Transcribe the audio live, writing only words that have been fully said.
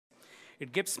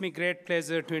It gives me great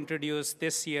pleasure to introduce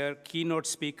this year's keynote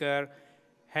speaker,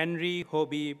 Henry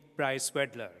Hoby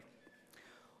Wedler.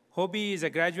 Hoby is a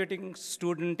graduating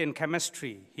student in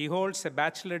chemistry. He holds a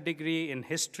bachelor degree in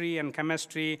history and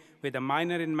chemistry with a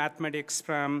minor in mathematics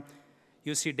from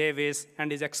UC Davis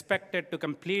and is expected to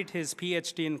complete his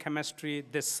PhD in chemistry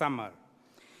this summer.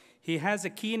 He has a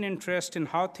keen interest in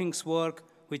how things work,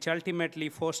 which ultimately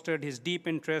fostered his deep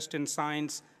interest in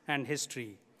science and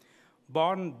history.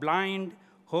 Born blind,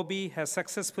 Hoby has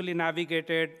successfully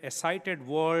navigated a sighted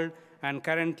world and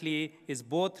currently is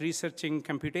both researching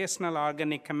computational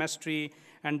organic chemistry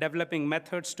and developing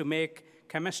methods to make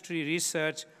chemistry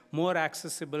research more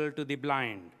accessible to the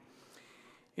blind.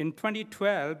 In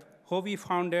 2012, Hoby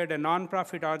founded a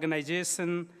nonprofit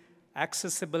organization,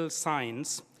 Accessible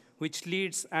Science, which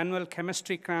leads annual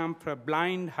chemistry camp for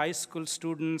blind high school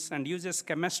students and uses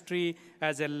chemistry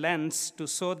as a lens to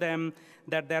show them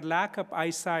that their lack of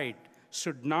eyesight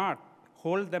should not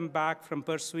hold them back from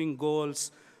pursuing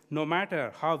goals, no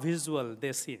matter how visual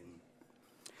they seem.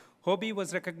 Hoby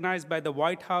was recognized by the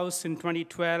White House in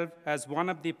 2012 as one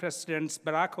of the President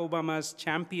Barack Obama's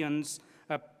champions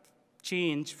of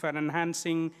change for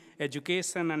enhancing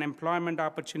education and employment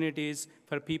opportunities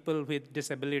for people with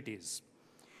disabilities.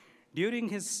 During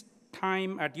his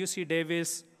time at UC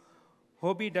Davis,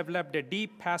 Hoby developed a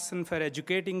deep passion for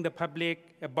educating the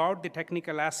public about the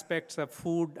technical aspects of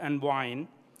food and wine.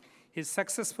 His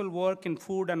successful work in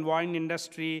food and wine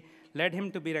industry led him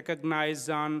to be recognized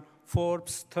on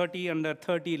Forbes 30 Under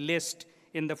 30 list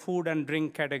in the food and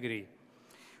drink category,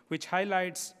 which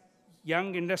highlights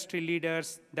young industry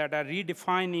leaders that are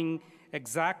redefining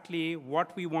exactly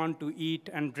what we want to eat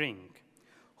and drink.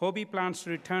 Hoby plans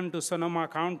to return to Sonoma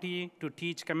County to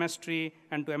teach chemistry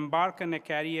and to embark on a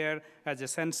career as a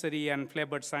sensory and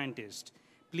flavored scientist.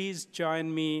 Please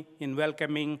join me in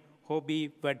welcoming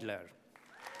Hoby Wedler.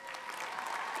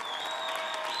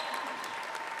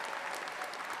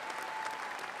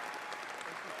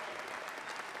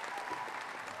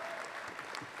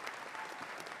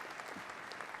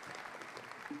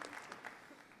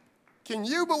 Can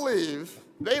you believe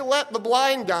they let the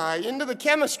blind guy into the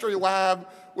chemistry lab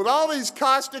with all these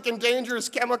caustic and dangerous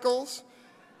chemicals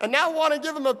and now want to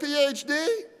give him a PhD?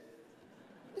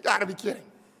 You gotta be kidding.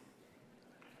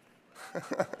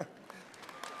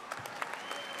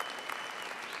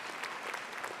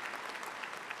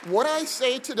 What I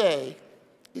say today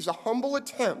is a humble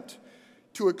attempt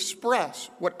to express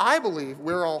what I believe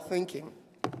we're all thinking.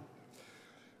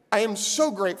 I am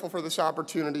so grateful for this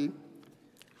opportunity,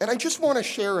 and I just want to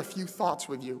share a few thoughts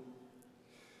with you.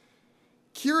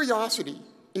 Curiosity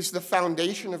is the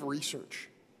foundation of research.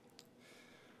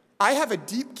 I have a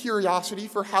deep curiosity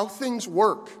for how things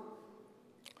work.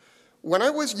 When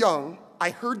I was young, I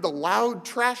heard the loud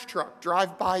trash truck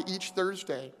drive by each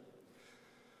Thursday.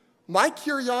 My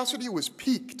curiosity was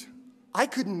piqued. I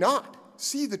could not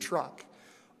see the truck,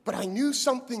 but I knew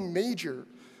something major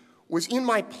was in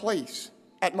my place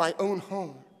at my own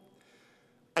home.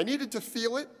 I needed to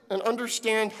feel it and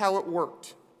understand how it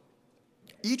worked.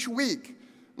 Each week,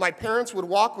 my parents would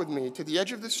walk with me to the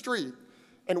edge of the street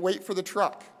and wait for the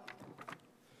truck.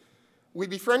 We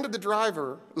befriended the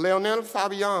driver, Leonel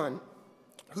Fabian,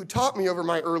 who taught me over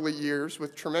my early years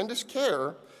with tremendous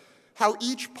care how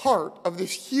each part of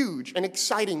this huge and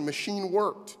exciting machine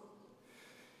worked.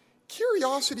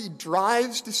 Curiosity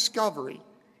drives discovery,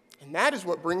 and that is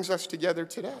what brings us together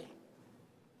today.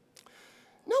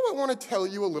 Now I want to tell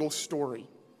you a little story.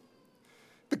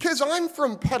 Because I'm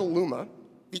from Petaluma,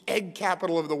 the egg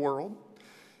capital of the world,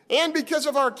 and because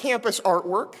of our campus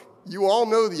artwork, you all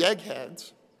know the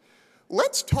eggheads,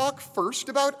 let's talk first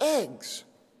about eggs.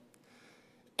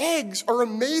 Eggs are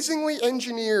amazingly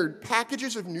engineered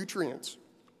packages of nutrients,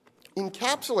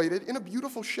 encapsulated in a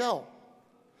beautiful shell.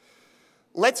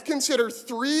 Let's consider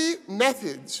 3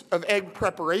 methods of egg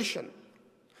preparation.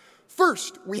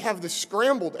 First, we have the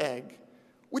scrambled egg,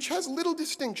 which has little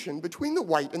distinction between the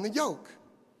white and the yolk.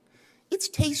 It's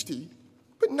tasty,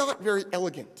 but not very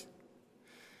elegant.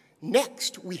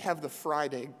 Next, we have the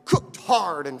fried egg, cooked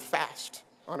hard and fast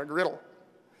on a griddle.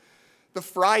 The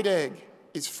fried egg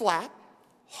is flat,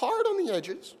 hard on the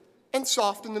edges, and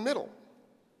soft in the middle.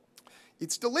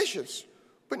 It's delicious,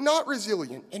 but not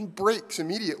resilient, and breaks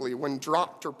immediately when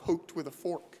dropped or poked with a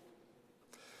fork.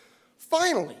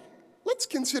 Finally, let's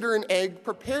consider an egg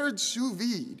prepared sous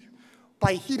vide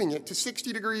by heating it to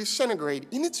 60 degrees centigrade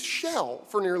in its shell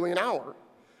for nearly an hour.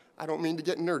 I don't mean to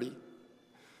get nerdy.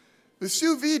 The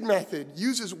sous vide method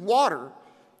uses water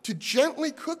to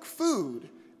gently cook food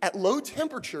at low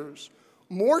temperatures,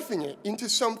 morphing it into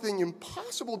something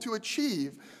impossible to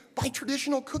achieve by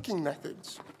traditional cooking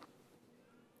methods.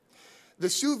 The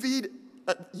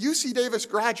UC Davis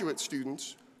graduate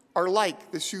students are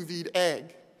like the sous vide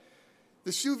egg.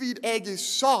 The sous vide egg is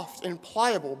soft and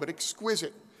pliable but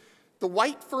exquisite. The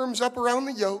white firms up around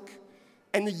the yolk,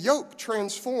 and the yolk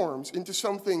transforms into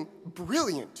something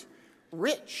brilliant,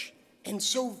 rich, and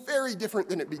so very different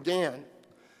than it began.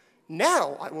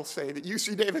 Now, I will say that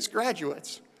UC Davis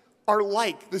graduates are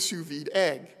like the sous vide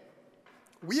egg.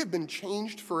 We have been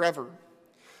changed forever.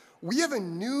 We have a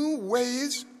new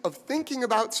ways of thinking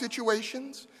about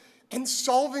situations and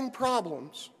solving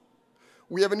problems.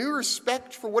 We have a new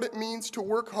respect for what it means to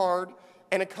work hard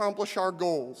and accomplish our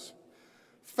goals.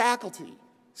 Faculty,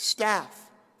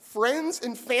 staff, friends,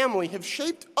 and family have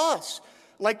shaped us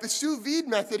like the sous vide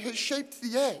method has shaped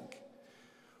the egg.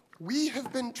 We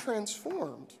have been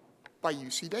transformed by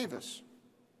UC Davis.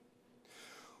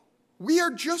 We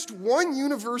are just one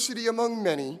university among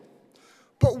many,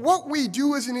 but what we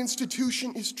do as an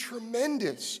institution is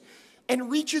tremendous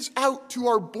and reaches out to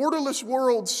our borderless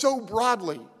world so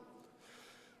broadly.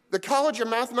 The College of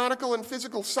Mathematical and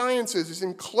Physical Sciences is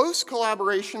in close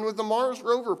collaboration with the Mars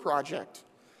Rover Project.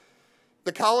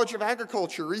 The College of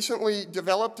Agriculture recently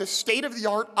developed a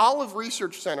state-of-the-art olive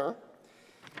research center,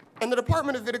 and the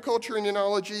Department of Viticulture and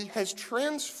Enology has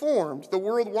transformed the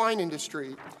world wine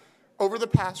industry over the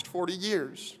past 40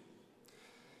 years.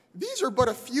 These are but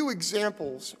a few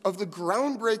examples of the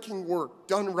groundbreaking work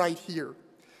done right here,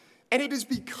 and it is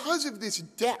because of this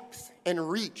depth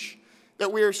and reach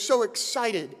that we are so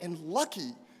excited and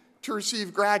lucky to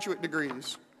receive graduate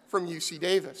degrees from UC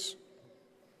Davis.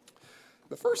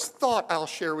 The first thought I'll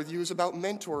share with you is about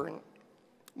mentoring.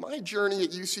 My journey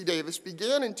at UC Davis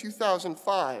began in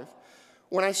 2005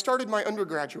 when I started my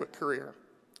undergraduate career.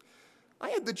 I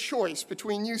had the choice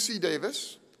between UC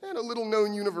Davis and a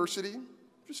little-known university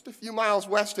just a few miles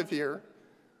west of here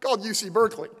called UC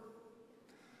Berkeley.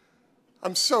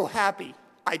 I'm so happy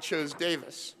I chose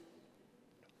Davis.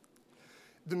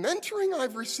 The mentoring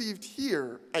I've received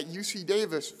here at UC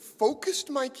Davis focused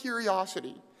my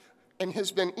curiosity and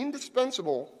has been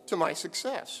indispensable to my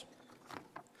success.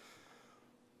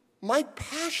 My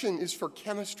passion is for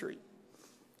chemistry.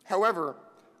 However,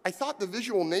 I thought the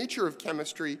visual nature of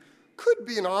chemistry could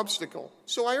be an obstacle,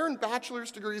 so I earned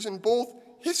bachelor's degrees in both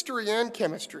history and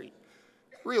chemistry.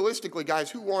 Realistically, guys,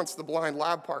 who wants the blind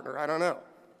lab partner? I don't know.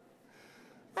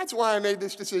 That's why I made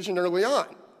this decision early on.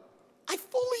 I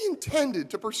fully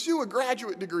intended to pursue a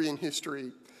graduate degree in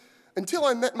history until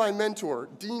I met my mentor,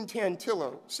 Dean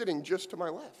Tantillo, sitting just to my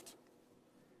left.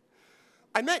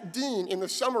 I met Dean in the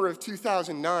summer of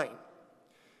 2009.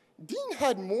 Dean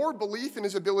had more belief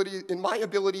in my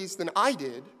abilities than I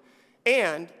did,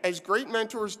 and as great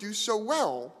mentors do so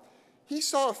well, he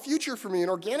saw a future for me in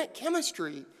organic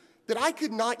chemistry that I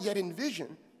could not yet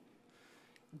envision.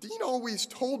 Dean always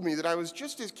told me that I was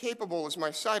just as capable as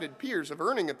my sighted peers of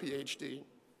earning a PhD.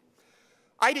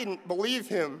 I didn't believe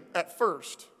him at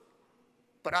first,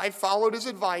 but I followed his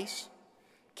advice,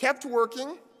 kept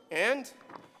working, and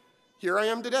here I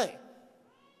am today.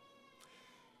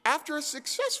 After a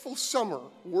successful summer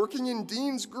working in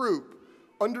Dean's group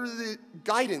under the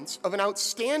guidance of an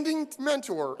outstanding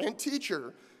mentor and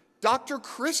teacher, Dr.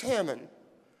 Chris Hammond,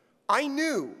 I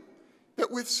knew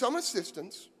that with some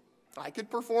assistance, I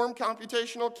could perform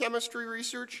computational chemistry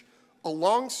research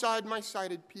alongside my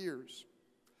sighted peers.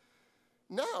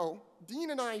 Now, Dean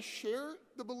and I share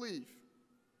the belief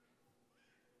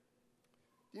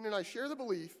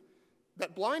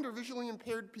that blind or visually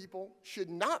impaired people should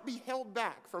not be held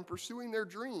back from pursuing their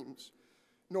dreams,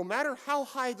 no matter how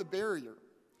high the barrier.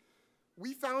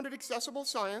 We founded Accessible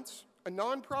Science, a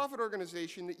nonprofit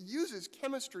organization that uses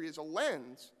chemistry as a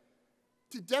lens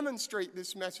to demonstrate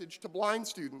this message to blind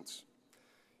students.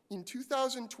 In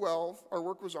 2012, our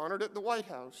work was honored at the White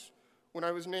House when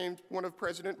I was named one of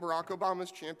President Barack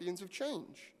Obama's champions of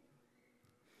change.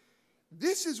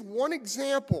 This is one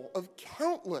example of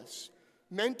countless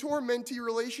mentor-mentee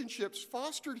relationships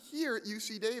fostered here at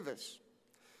UC Davis.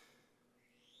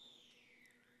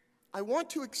 I want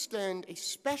to extend a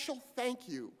special thank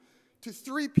you to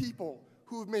 3 people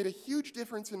who have made a huge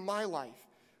difference in my life,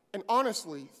 and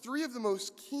honestly, 3 of the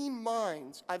most keen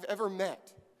minds I've ever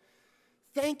met.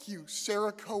 Thank you,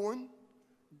 Sarah Cohen,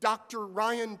 Dr.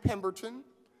 Ryan Pemberton,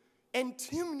 and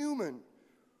Tim Newman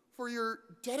for your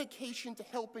dedication to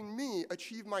helping me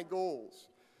achieve my goals.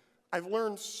 I've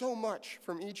learned so much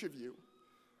from each of you.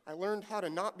 I learned how to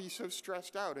not be so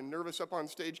stressed out and nervous up on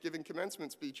stage giving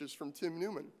commencement speeches from Tim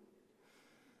Newman.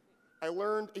 I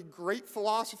learned a great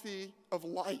philosophy of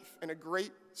life and a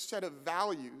great set of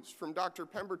values from Dr.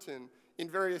 Pemberton in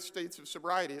various states of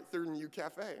sobriety at 3rd and U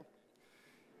Cafe.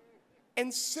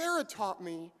 And Sarah taught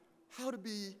me how to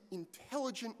be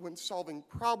intelligent when solving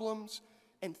problems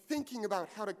and thinking about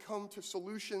how to come to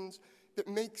solutions that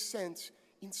make sense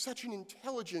in such an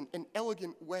intelligent and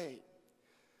elegant way.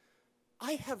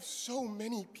 I have so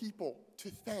many people to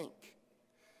thank.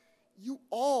 You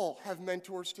all have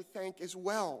mentors to thank as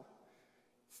well.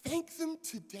 Thank them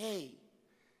today.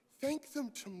 Thank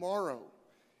them tomorrow.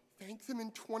 Thank them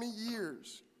in 20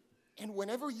 years. And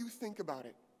whenever you think about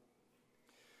it,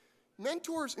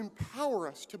 mentors empower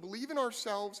us to believe in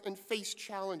ourselves and face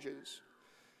challenges.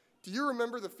 Do you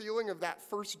remember the feeling of that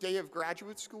first day of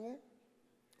graduate school?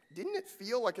 Didn't it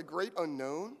feel like a great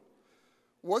unknown?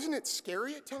 Wasn't it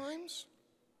scary at times?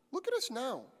 Look at us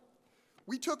now.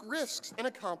 We took risks and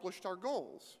accomplished our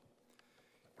goals.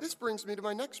 This brings me to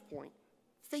my next point,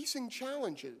 facing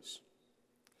challenges.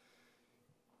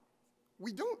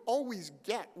 We don't always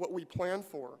get what we plan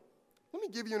for. Let me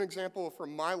give you an example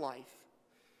from my life.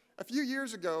 A few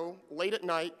years ago, late at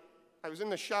night, I was in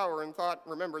the shower and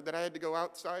remembered that I had to go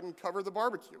outside and cover the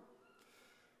barbecue.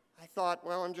 I thought,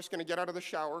 well, I'm just going to get out of the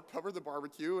shower, cover the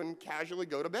barbecue, and casually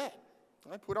go to bed.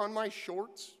 I put on my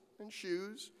shorts and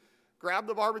shoes, grabbed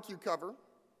the barbecue cover,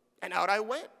 and out I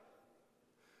went.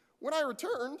 When I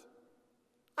returned,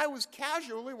 I was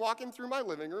casually walking through my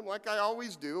living room like I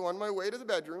always do on my way to the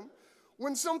bedroom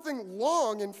when something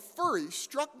long and furry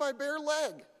struck my bare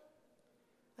leg.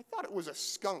 I thought it was a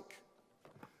skunk.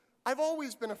 I've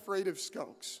always been afraid of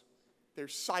skunks. They're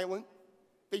silent,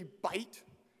 they bite,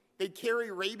 they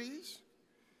carry rabies,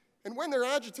 and when they're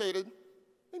agitated,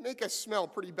 they make us smell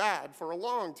pretty bad for a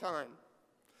long time.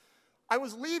 I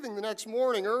was leaving the next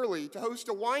morning early to host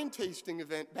a wine tasting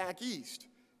event back east,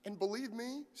 and believe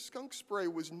me, skunk spray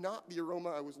was not the aroma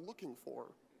I was looking for.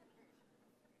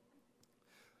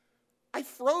 I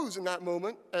froze in that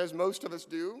moment, as most of us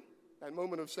do, that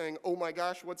moment of saying, oh my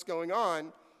gosh, what's going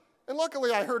on? And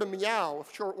luckily I heard a meow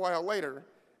a short while later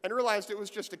and realized it was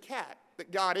just a cat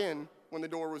that got in when the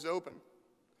door was open.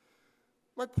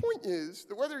 My point is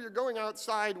that whether you're going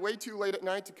outside way too late at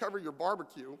night to cover your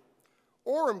barbecue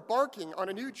or embarking on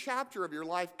a new chapter of your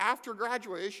life after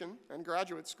graduation and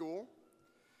graduate school,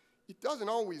 it doesn't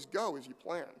always go as you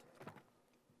planned.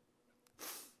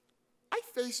 I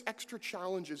face extra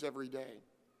challenges every day.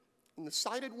 In the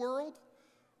sighted world,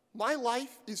 my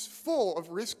life is full of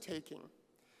risk-taking.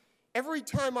 Every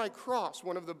time I cross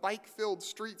one of the bike-filled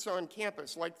streets on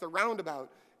campus, like the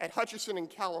roundabout at Hutchinson in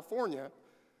California,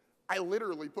 I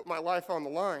literally put my life on the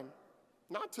line,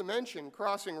 not to mention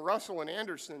crossing Russell and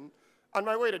Anderson on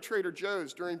my way to Trader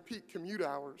Joe's during peak commute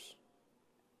hours.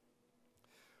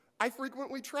 I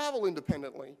frequently travel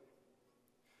independently.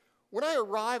 When I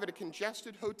arrive at a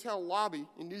congested hotel lobby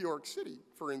in New York City,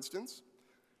 for instance,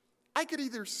 I could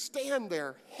either stand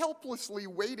there helplessly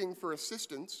waiting for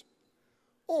assistance,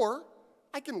 or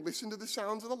I can listen to the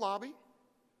sounds of the lobby,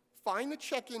 find the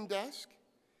check-in desk,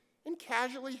 and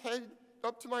casually head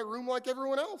up to my room like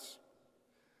everyone else.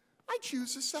 I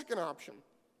choose the second option.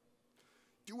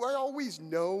 Do I always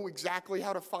know exactly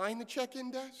how to find the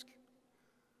check-in desk?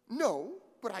 No,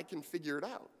 but I can figure it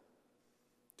out.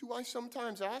 Do I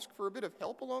sometimes ask for a bit of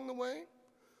help along the way?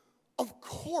 Of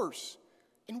course,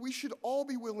 and we should all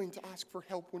be willing to ask for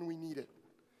help when we need it.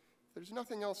 If there's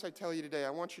nothing else I tell you today, I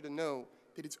want you to know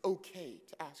that it's okay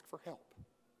to ask for help.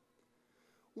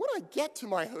 When I get to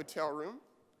my hotel room,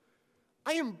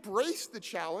 I embrace the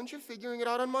challenge of figuring it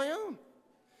out on my own.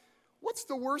 What's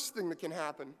the worst thing that can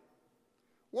happen?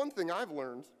 One thing I've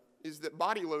learned is that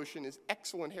body lotion is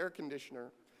excellent hair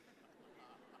conditioner,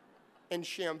 and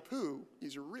shampoo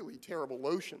is really terrible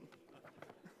lotion.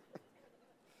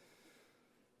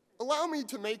 Allow me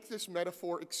to make this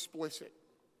metaphor explicit.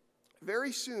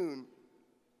 Very soon,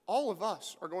 all of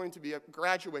us are going to be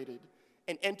graduated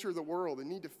and enter the world and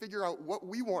need to figure out what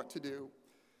we want to do.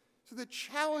 So the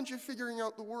challenge of figuring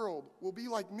out the world will be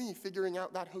like me figuring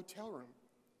out that hotel room.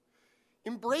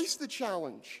 Embrace the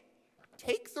challenge,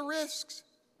 take the risks,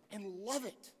 and love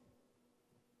it.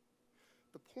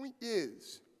 The point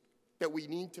is that we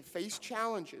need to face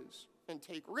challenges and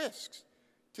take risks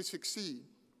to succeed.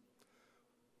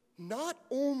 Not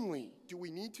only do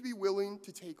we need to be willing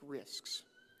to take risks,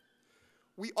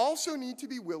 we also need to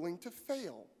be willing to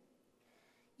fail.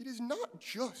 It is not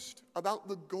just about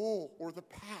the goal or the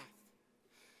path.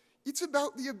 It's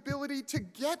about the ability to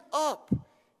get up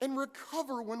and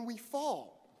recover when we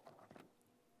fall.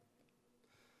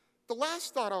 The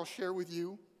last thought I'll share with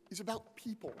you is about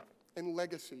people and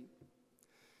legacy.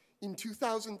 In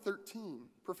 2013,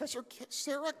 Professor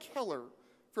Sarah Keller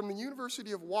from the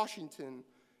University of Washington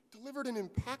delivered an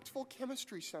impactful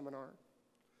chemistry seminar.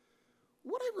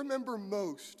 What I remember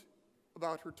most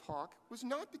about her talk was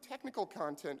not the technical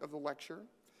content of the lecture,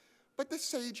 but the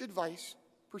sage advice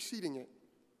preceding it.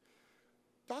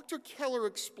 Dr. Keller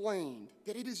explained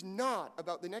that it is not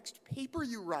about the next paper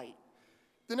you write,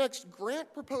 the next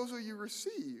grant proposal you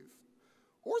receive,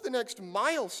 or the next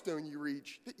milestone you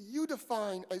reach that you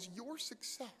define as your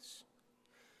success.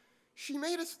 She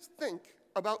made us think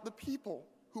about the people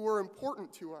who are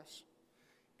important to us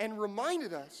and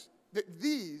reminded us that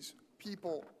these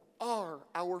people are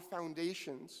our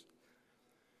foundations.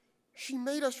 She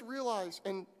made us realize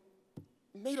and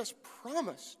made us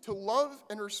promise to love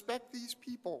and respect these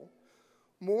people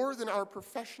more than our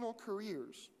professional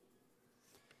careers.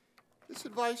 This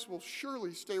advice will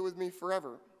surely stay with me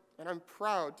forever, and I'm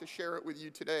proud to share it with you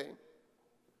today.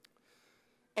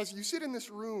 As you sit in this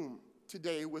room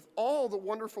today with all the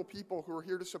wonderful people who are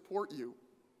here to support you,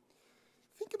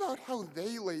 think about how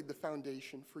they laid the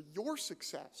foundation for your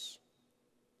success.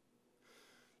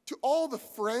 To all the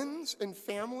friends and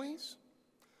families,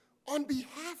 on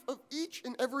behalf of each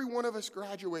and every one of us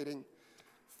graduating,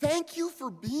 thank you for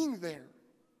being there.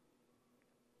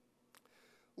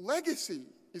 Legacy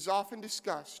is often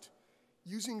discussed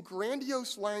using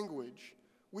grandiose language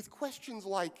with questions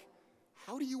like,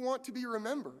 how do you want to be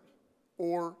remembered?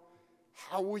 Or,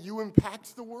 how will you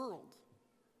impact the world?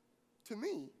 To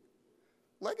me,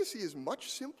 legacy is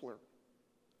much simpler.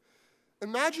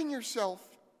 Imagine yourself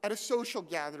at a social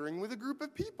gathering with a group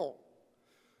of people.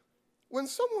 When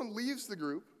someone leaves the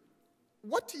group,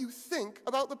 what do you think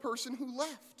about the person who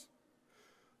left?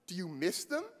 Do you miss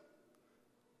them?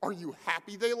 Are you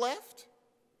happy they left?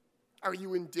 Are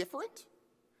you indifferent?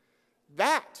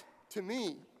 That, to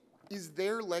me, is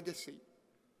their legacy.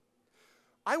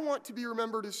 I want to be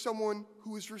remembered as someone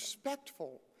who is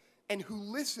respectful and who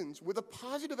listens with a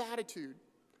positive attitude.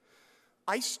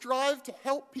 I strive to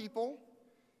help people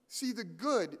see the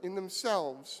good in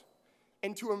themselves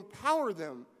and to empower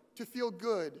them to feel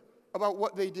good about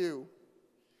what they do.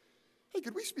 Hey,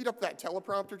 could we speed up that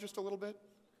teleprompter just a little bit?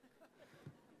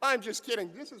 I'm just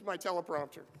kidding. This is my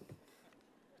teleprompter.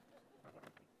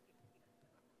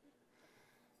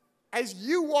 As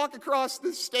you walk across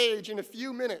this stage in a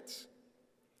few minutes,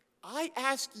 I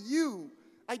ask you,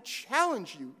 I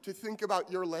challenge you to think about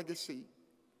your legacy.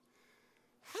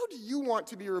 How do you want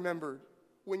to be remembered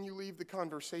when you leave the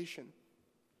conversation?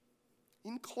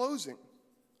 In closing,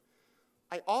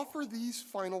 I offer these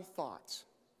final thoughts.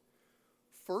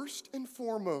 First and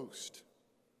foremost,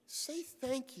 say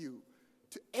thank you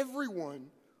to everyone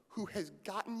who has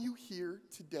gotten you here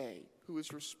today, who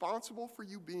is responsible for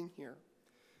you being here.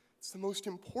 It's the most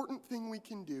important thing we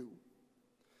can do.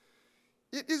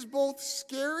 It is both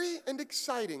scary and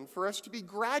exciting for us to be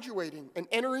graduating and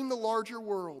entering the larger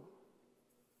world.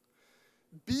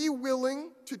 Be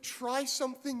willing to try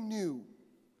something new.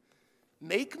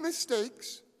 Make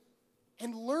mistakes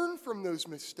and learn from those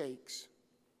mistakes.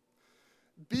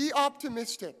 Be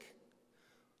optimistic.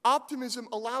 Optimism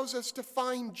allows us to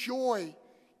find joy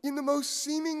in the most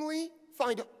seemingly,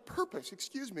 find purpose,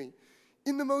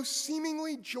 in the most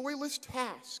seemingly joyless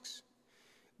tasks.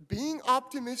 Being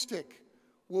optimistic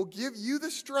will give you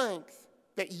the strength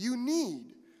that you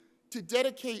need to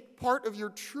dedicate part of your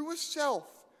truest self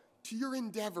to your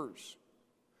endeavors.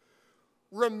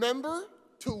 Remember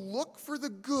to look for the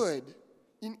good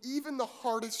in even the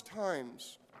hardest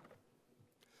times.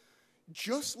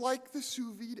 Just like the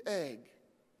sous vide egg,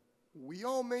 we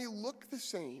all may look the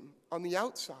same on the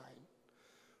outside,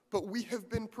 but we have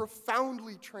been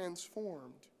profoundly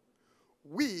transformed.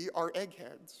 We are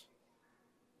eggheads.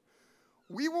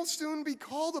 We will soon be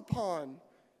called upon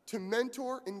to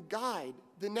mentor and guide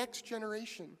the next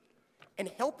generation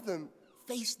and help them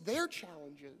face their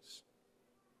challenges.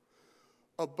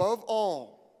 Above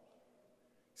all,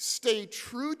 stay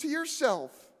true to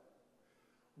yourself,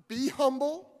 be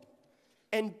humble,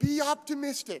 and be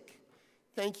optimistic.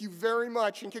 Thank you very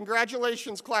much, and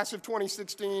congratulations, class of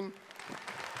 2016.